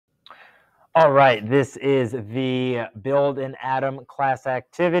All right, this is the build an atom class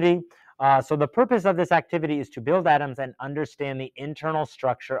activity. So the purpose of this activity is to build atoms and understand the internal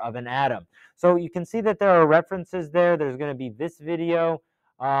structure of an atom. So you can see that there are references there. There's going to be this video,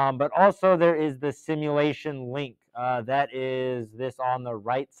 but also there is the simulation link. That is this on the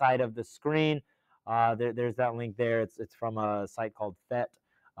right side of the screen. There's that link there. It's from a site called Phet.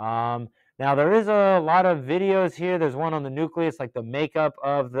 Now there is a lot of videos here. There's one on the nucleus, like the makeup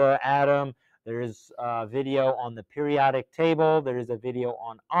of the atom. There is a video on the periodic table. There is a video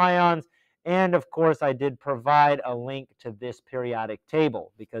on ions. And of course, I did provide a link to this periodic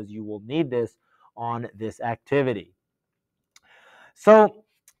table because you will need this on this activity. So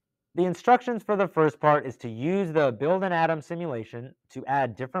the instructions for the first part is to use the build an atom simulation to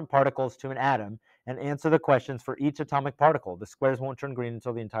add different particles to an atom and answer the questions for each atomic particle. The squares won't turn green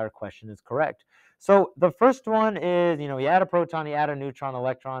until the entire question is correct. So the first one is, you add a proton, you add a neutron,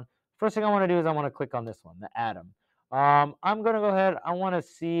 electron. First thing I want to do is I want to click on this one, the atom. I'm going to go ahead. I want to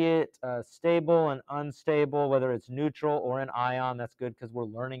see it stable and unstable, whether it's neutral or an ion. That's good because we're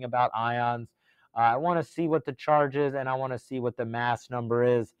learning about ions. I want to see what the charge is, and I want to see what the mass number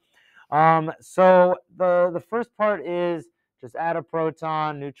is. So the first part is just add a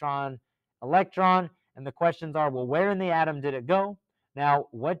proton, neutron, electron, and the questions are, well, where in the atom did it go? Now,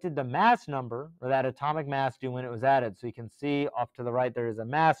 what did the mass number, or that atomic mass, do when it was added? So you can see off to the right, there is a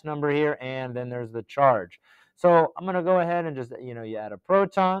mass number here, and then there's the charge. So I'm going to go ahead and just, you add a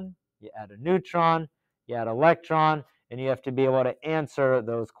proton, you add a neutron, you add electron, and you have to be able to answer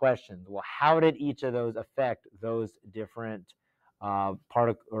those questions. Well, how did each of those affect those different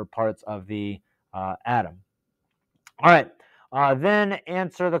parts of the atom? All right, then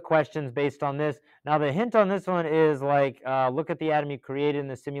answer the questions based on this. Now, the hint on this one is like, look at the atom you created in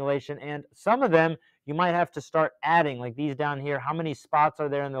the simulation, and some of them you might have to start adding, like these down here. How many spots are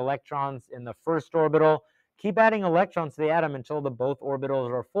there in the electrons in the first orbital? Keep adding electrons to the atom until both orbitals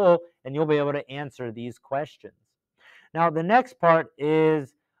are full, and you'll be able to answer these questions. Now, the next part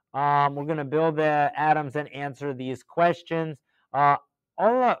is we're going to build the atoms and answer these questions. Uh,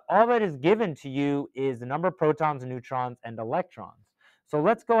 all that is given to you is the number of protons, neutrons, and electrons. So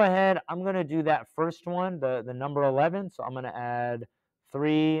let's go ahead. I'm going to do that first one, the number 11. So I'm going to add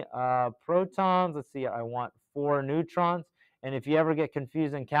 3 protons. Let's see, I want 4 neutrons. And if you ever get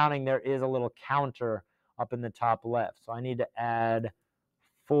confused in counting, there is a little counter up in the top left. So I need to add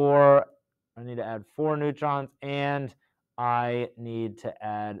 4. I need to add 4 neutrons, and I need to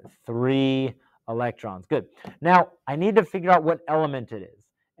add 3 electrons. Good. Now, I need to figure out what element it is.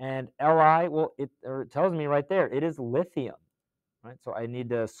 And Li, well, it tells me right there, it is lithium. Right? So I need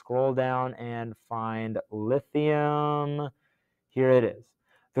to scroll down and find lithium. Here it is.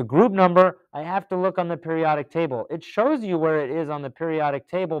 The group number, I have to look on the periodic table. It shows you where it is on the periodic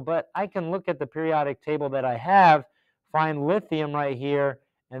table, but I can look at the periodic table that I have, find lithium right here,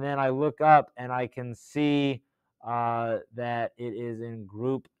 and then I look up and I can see that it is in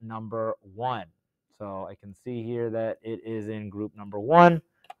group number 1. So I can see here that it is in group number 1.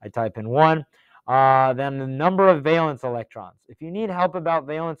 I type in 1. Then the number of valence electrons. If you need help about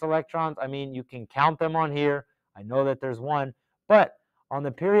valence electrons, I mean, you can count them on here. I know that there's 1. But on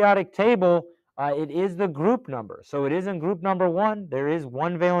the periodic table, it is the group number. So it is in group number 1. There is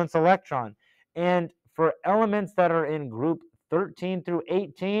 1 valence electron. And for elements that are in group 13 through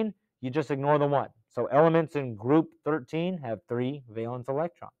 18, you just ignore the 1. So elements in group 13 have 3 valence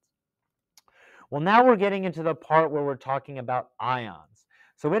electrons. Well, now we're getting into the part where we're talking about ions.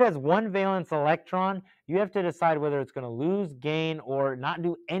 So it has 1 valence electron. You have to decide whether it's going to lose, gain, or not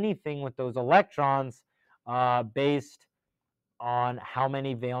do anything with those electrons based on how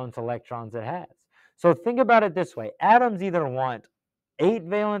many valence electrons it has. So think about it this way. Atoms either want 8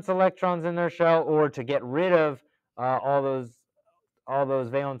 valence electrons in their shell, or to get rid of all those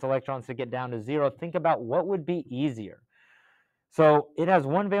valence electrons to get down to 0. Think about what would be easier. So it has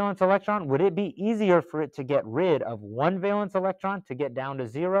 1 valence electron. Would it be easier for it to get rid of 1 valence electron to get down to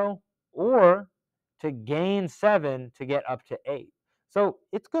 0, or to gain 7 to get up to 8? So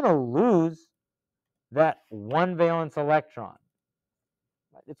it's going to lose that 1 valence electron.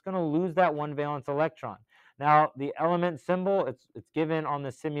 It's going to lose that 1 valence electron. Now, the element symbol, it's given on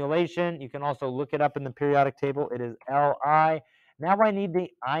the simulation. You can also look it up in the periodic table. It is Li. Now I need the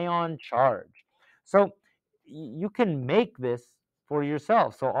ion charge. So you can make this for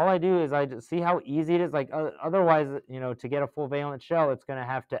yourself. So all I do is I just see how easy it is. Like otherwise, to get a full valence shell, it's going to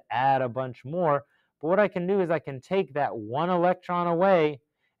have to add a bunch more. But what I can do is I can take that 1 electron away,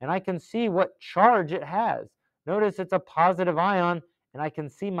 and I can see what charge it has. Notice it's a positive ion, and I can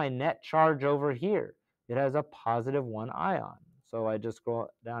see my net charge over here. It has a positive 1 ion. So I just go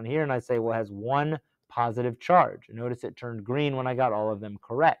down here and I say, well, it has one positive charge. Notice it turned green when I got all of them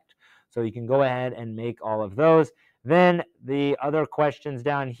correct. So you can go ahead and make all of those. Then the other questions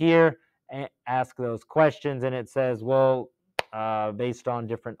down here, ask those questions, and it says, well, based on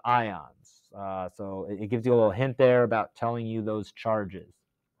different ions. So it gives you a little hint there about telling you those charges.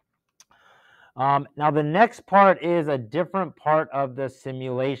 Now, the next part is a different part of the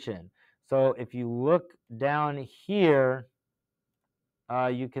simulation. So if you look down here,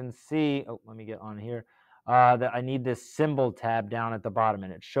 you can see, oh, let me get on here, that I need this symbol tab down at the bottom,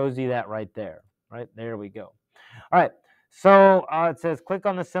 and it shows you that right there. Right there we go. All right, so it says click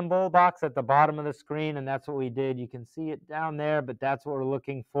on the symbol box at the bottom of the screen, and that's what we did. You can see it down there, but that's what we're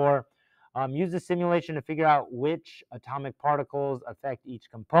looking for. Use the simulation to figure out which atomic particles affect each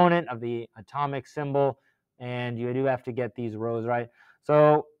component of the atomic symbol, and you do have to get these rows right.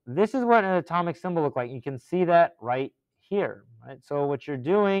 So this is what an atomic symbol looks like. You can see that right here. Right? So what you're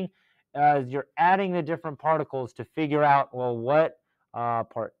doing is you're adding the different particles to figure out, well, what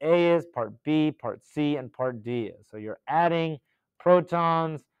part A is, part B, part C, and part D is. So you're adding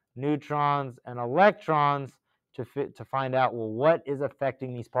protons, neutrons, and electrons to find out, well, what is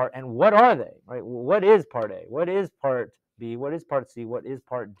affecting these parts, and what are they, right? Well, what is part A? What is part B? What is part C? What is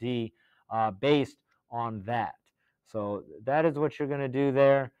part D, based on that? So that is what you're going to do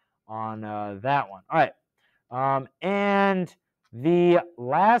there on that one. All right. And the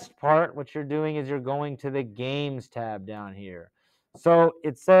last part, what you're doing is you're going to the Games tab down here. So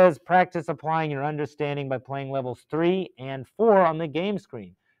it says practice applying your understanding by playing levels 3 and 4 on the game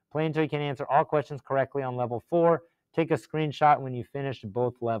screen. Play until you can answer all questions correctly on level 4. Take a screenshot when you finish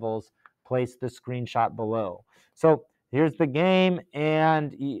both levels. Place the screenshot below. So here's the game,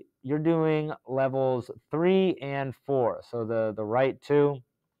 and you're doing levels 3 and 4. So the right two.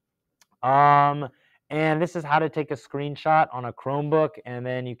 And this is how to take a screenshot on a Chromebook, and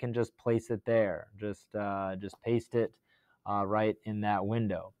then you can just place it there. Just paste it right in that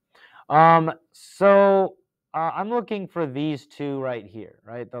window. So I'm looking for these two right here,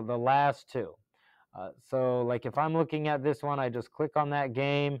 right? The last two. So like if I'm looking at this one, I just click on that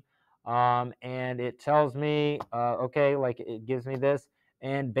game, and it tells me, okay, like it gives me this.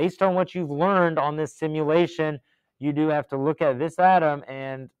 And based on what you've learned on this simulation, you do have to look at this atom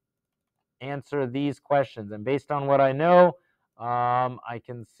and answer these questions. And based on what I know, I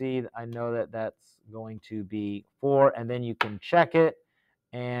can see, I know that that's going to be 4, and then you can check it,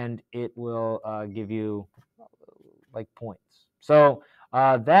 and it will give you like points. So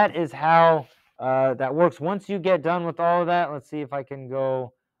that is how that works. Once you get done with all of that, let's see if I can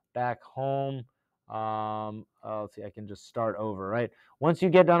go back home. Let's see, I can just start over, right? Once you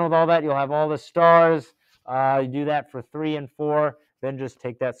get done with all that, you'll have all the stars. You do that for 3 and 4, then just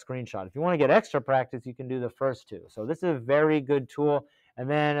take that screenshot. If you want to get extra practice, you can do the first 2. So this is a very good tool. And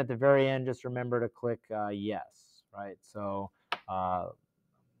then at the very end, just remember to click yes, right? So, I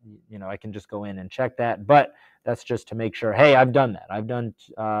can just go in and check that, but that's just to make sure, hey, I've done that. I've done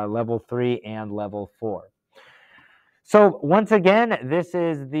level 3 and level 4. So once again, this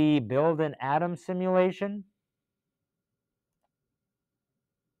is the build an atom simulation.